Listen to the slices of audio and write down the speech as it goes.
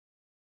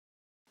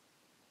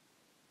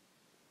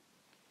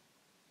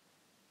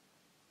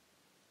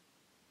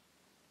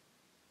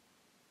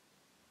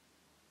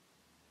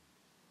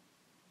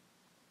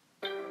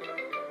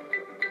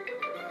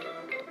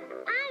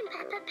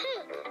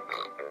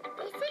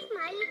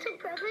my little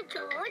brother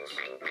George.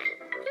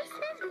 This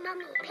is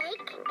Mummy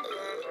Pig.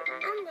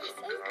 And this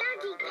is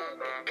Daddy Pig.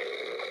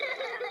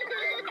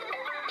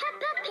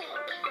 Peppa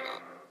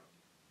Pig.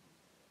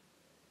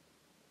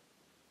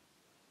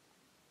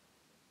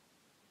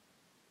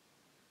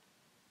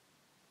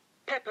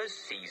 Peppa's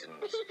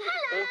seasons.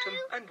 Hello. Autumn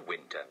and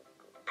winter.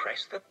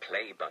 Press the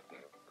play button.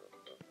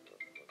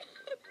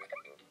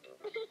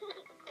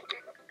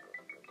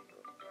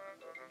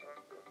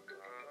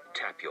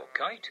 Tap your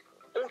kite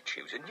or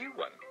choose a new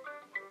one.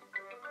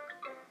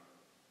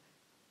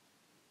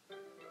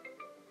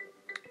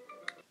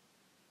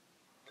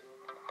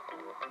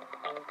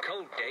 On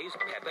cold days,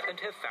 Peppa and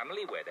her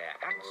family wear their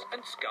hats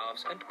and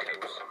scarves and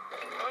coats.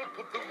 I'll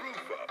put the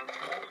roof up.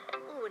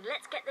 Oh, and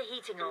let's get the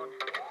heating on.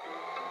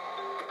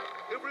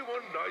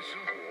 Everyone nice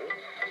and warm?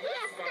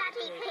 Yes,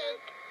 Daddy Pig.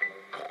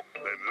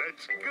 Then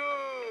let's go!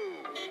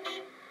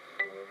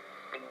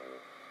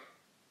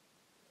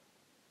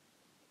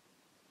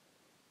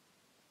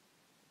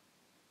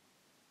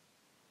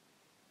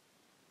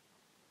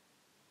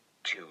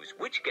 Choose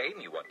which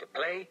game you want to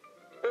play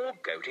or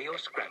go to your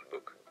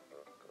scrapbook.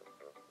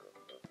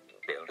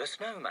 Build a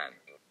snowman.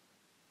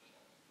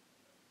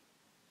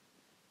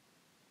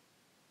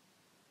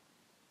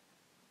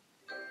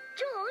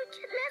 George,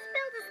 let's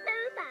build a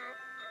snowman.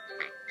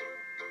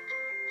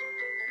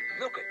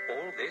 Look at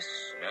all this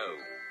snow.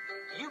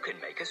 You can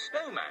make a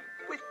snowman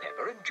with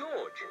Peppa and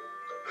George.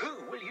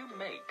 Who will you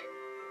make?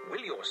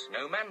 Will your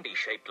snowman be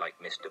shaped like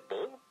Mr.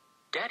 Bull,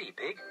 Daddy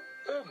Pig,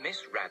 or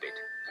Miss Rabbit?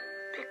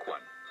 Pick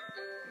one.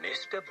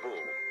 Mr.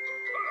 Bull.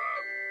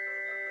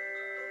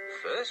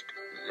 First,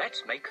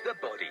 let's make the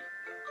body.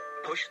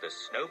 Push the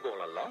snowball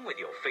along with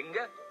your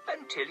finger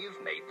until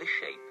you've made the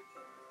shape.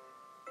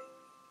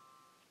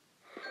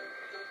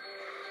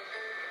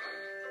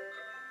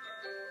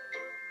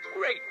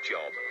 Great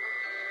job.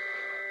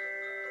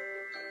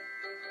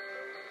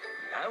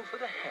 Now for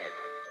the head.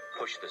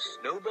 Push the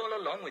snowball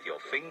along with your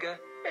finger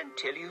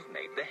until you've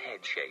made the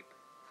head shape.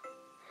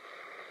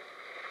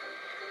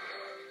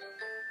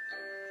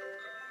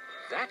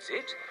 That's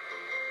it.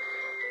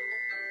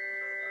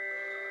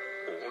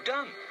 All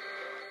done.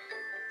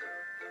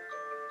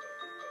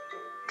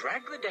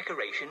 Drag the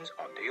decorations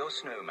onto your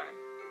snowman.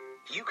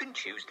 You can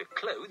choose the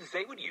clothes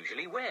they would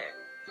usually wear,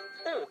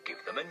 or give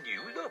them a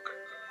new look.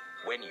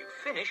 When you've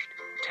finished,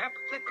 tap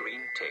the green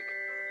tick.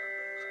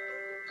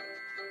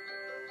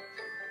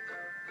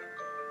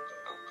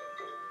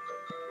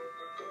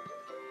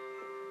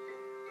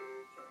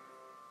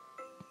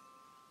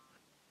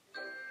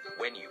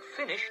 When you've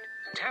finished,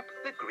 tap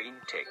the green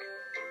tick.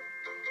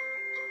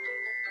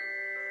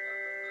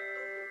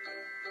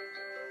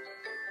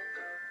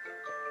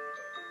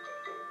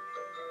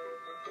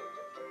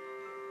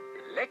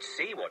 Let's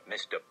see what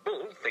Mr.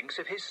 Bull thinks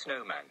of his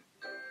snowman.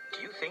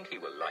 Do you think he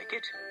will like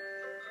it?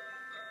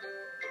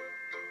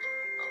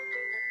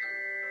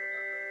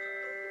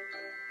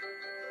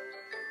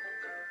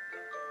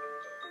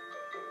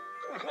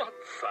 What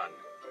fun!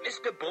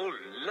 Mr. Bull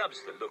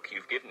loves the look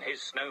you've given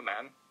his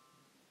snowman.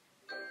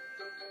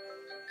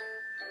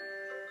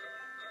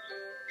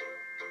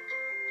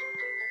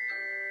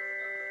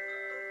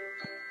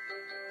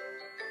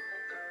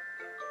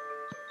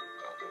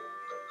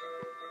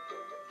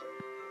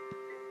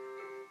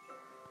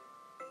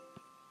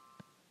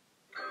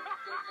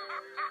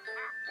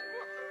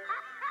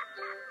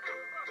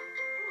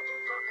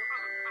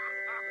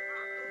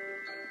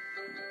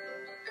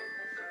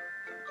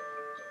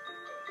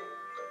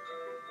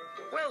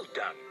 Well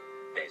done.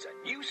 There's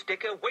a new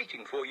sticker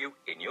waiting for you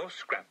in your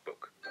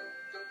scrapbook.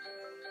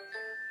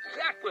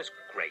 That was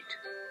great.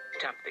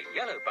 Tap the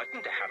yellow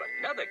button to have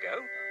another go,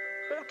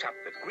 or tap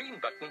the green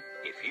button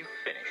if you've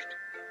finished.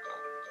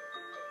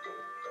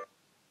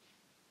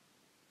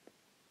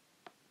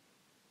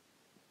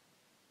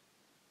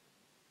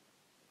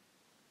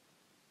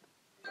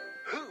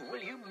 Who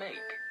will you make?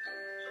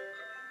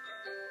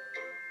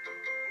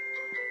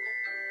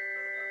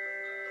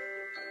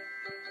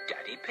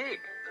 Daddy Pig.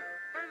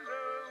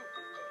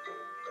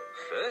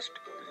 First,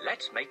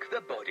 let's make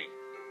the body.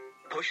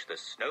 Push the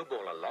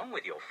snowball along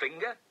with your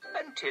finger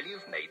until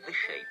you've made the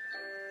shape.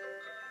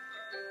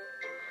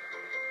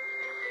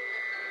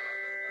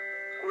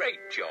 Great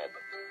job.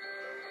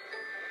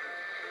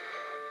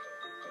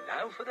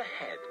 Now for the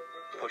head.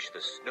 Push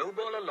the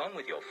snowball along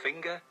with your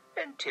finger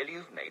until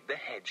you've made the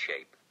head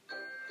shape.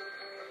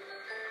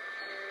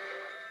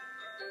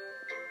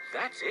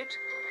 That's it.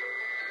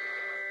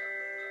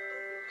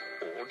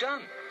 All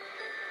done.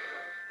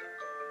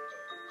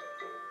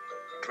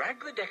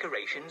 Drag the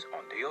decorations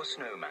onto your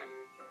snowman.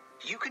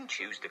 You can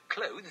choose the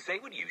clothes they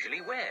would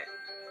usually wear,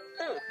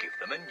 or give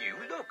them a new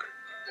look.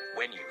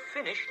 When you've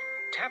finished,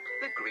 tap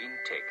the green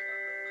tick.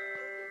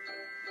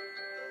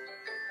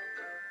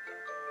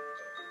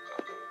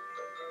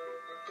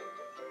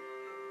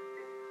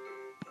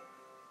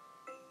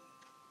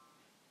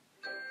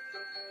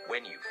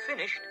 When you've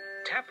finished,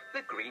 tap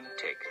the green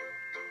tick.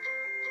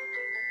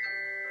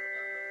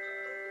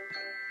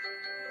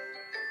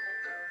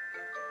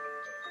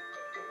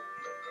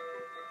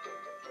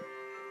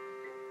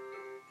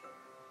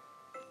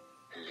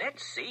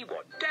 Let's see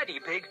what Daddy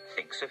Pig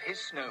thinks of his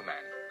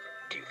snowman.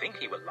 Do you think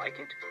he will like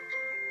it?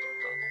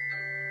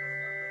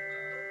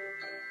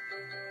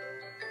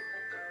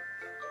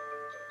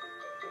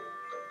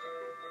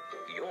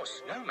 Your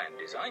snowman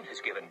design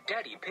has given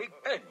Daddy Pig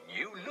a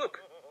new look.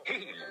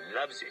 He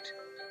loves it.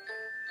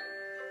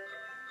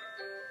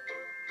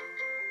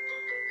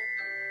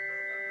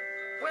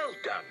 Well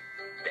done.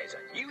 There's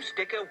a new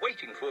sticker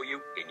waiting for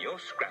you in your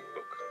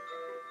scrapbook.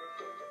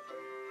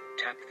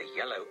 Tap the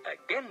yellow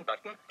again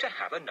button to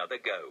have another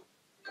go,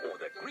 or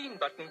the green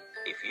button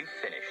if you've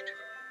finished.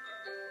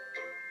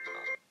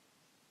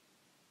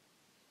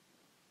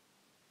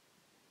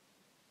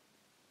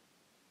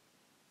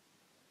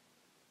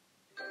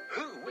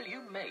 Who will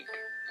you make?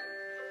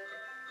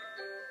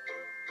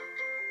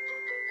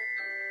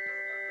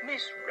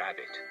 Miss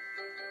Rabbit.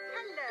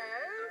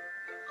 Hello.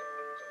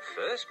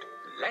 First,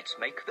 let's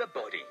make the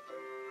body.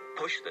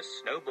 Push the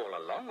snowball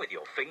along with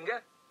your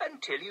finger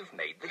until you've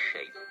made the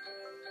shape.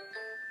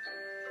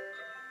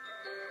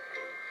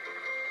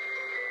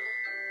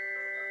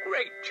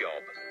 Great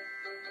job.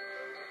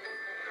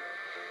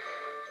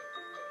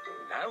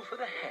 Now for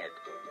the head.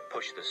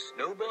 Push the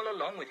snowball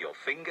along with your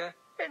finger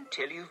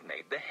until you've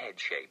made the head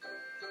shape.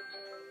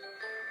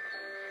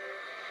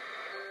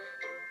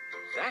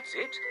 That's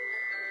it.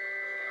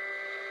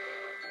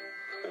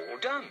 All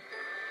done.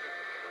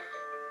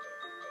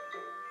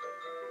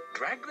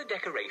 Drag the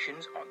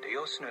decorations onto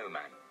your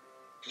snowman.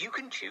 You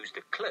can choose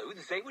the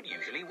clothes they would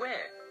usually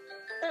wear,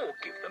 or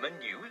give them a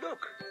new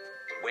look.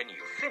 When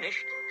you've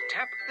finished,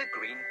 tap the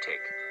green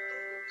tick.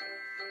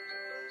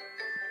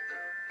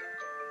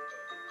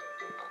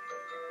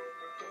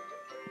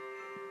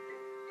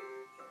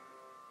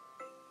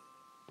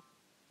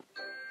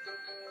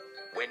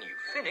 When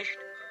you've finished,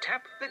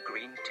 tap the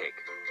green tick.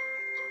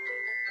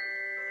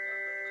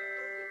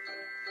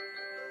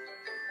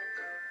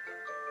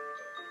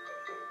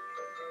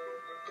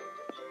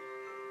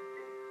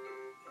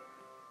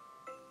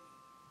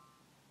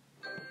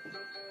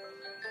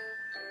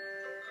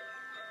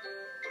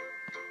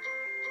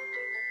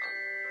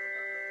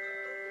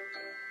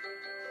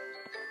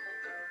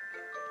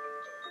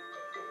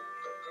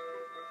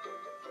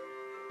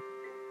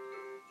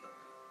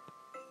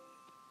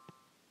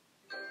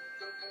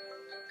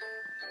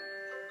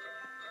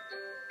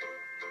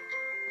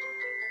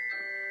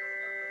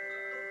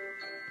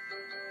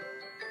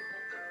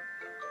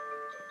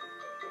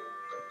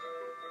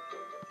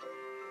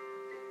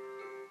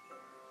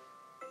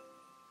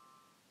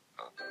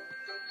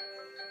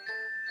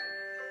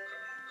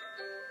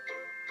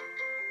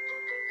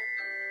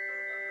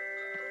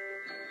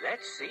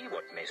 Let's see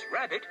what Miss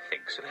Rabbit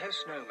thinks of her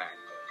snowman.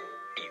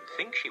 Do you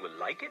think she will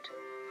like it?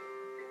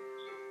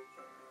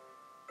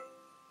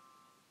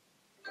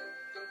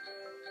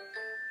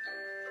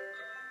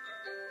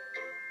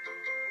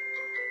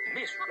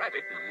 Miss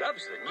Rabbit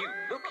loves the new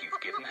look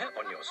you've given her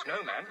on your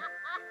snowman.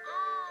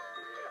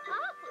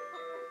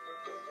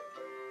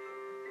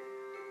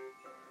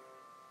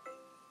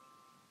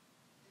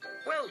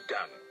 Well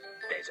done.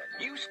 There's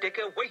a new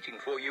sticker waiting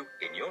for you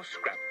in your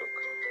scrapbook.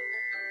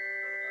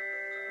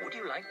 Would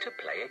you like to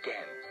play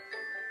again?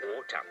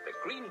 Or tap the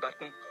green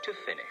button to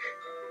finish.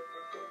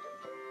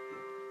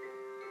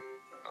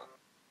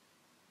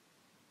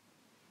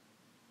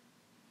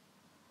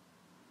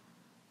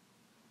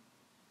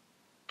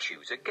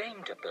 Choose a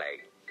game to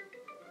play.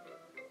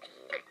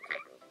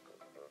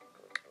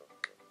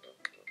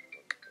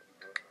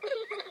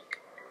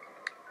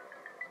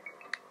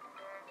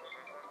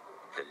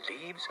 The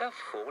leaves are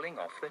falling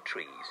off the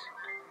trees.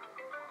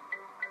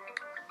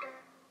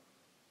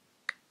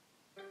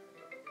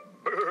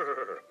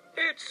 Brr,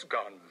 it's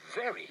gone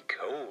very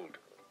cold.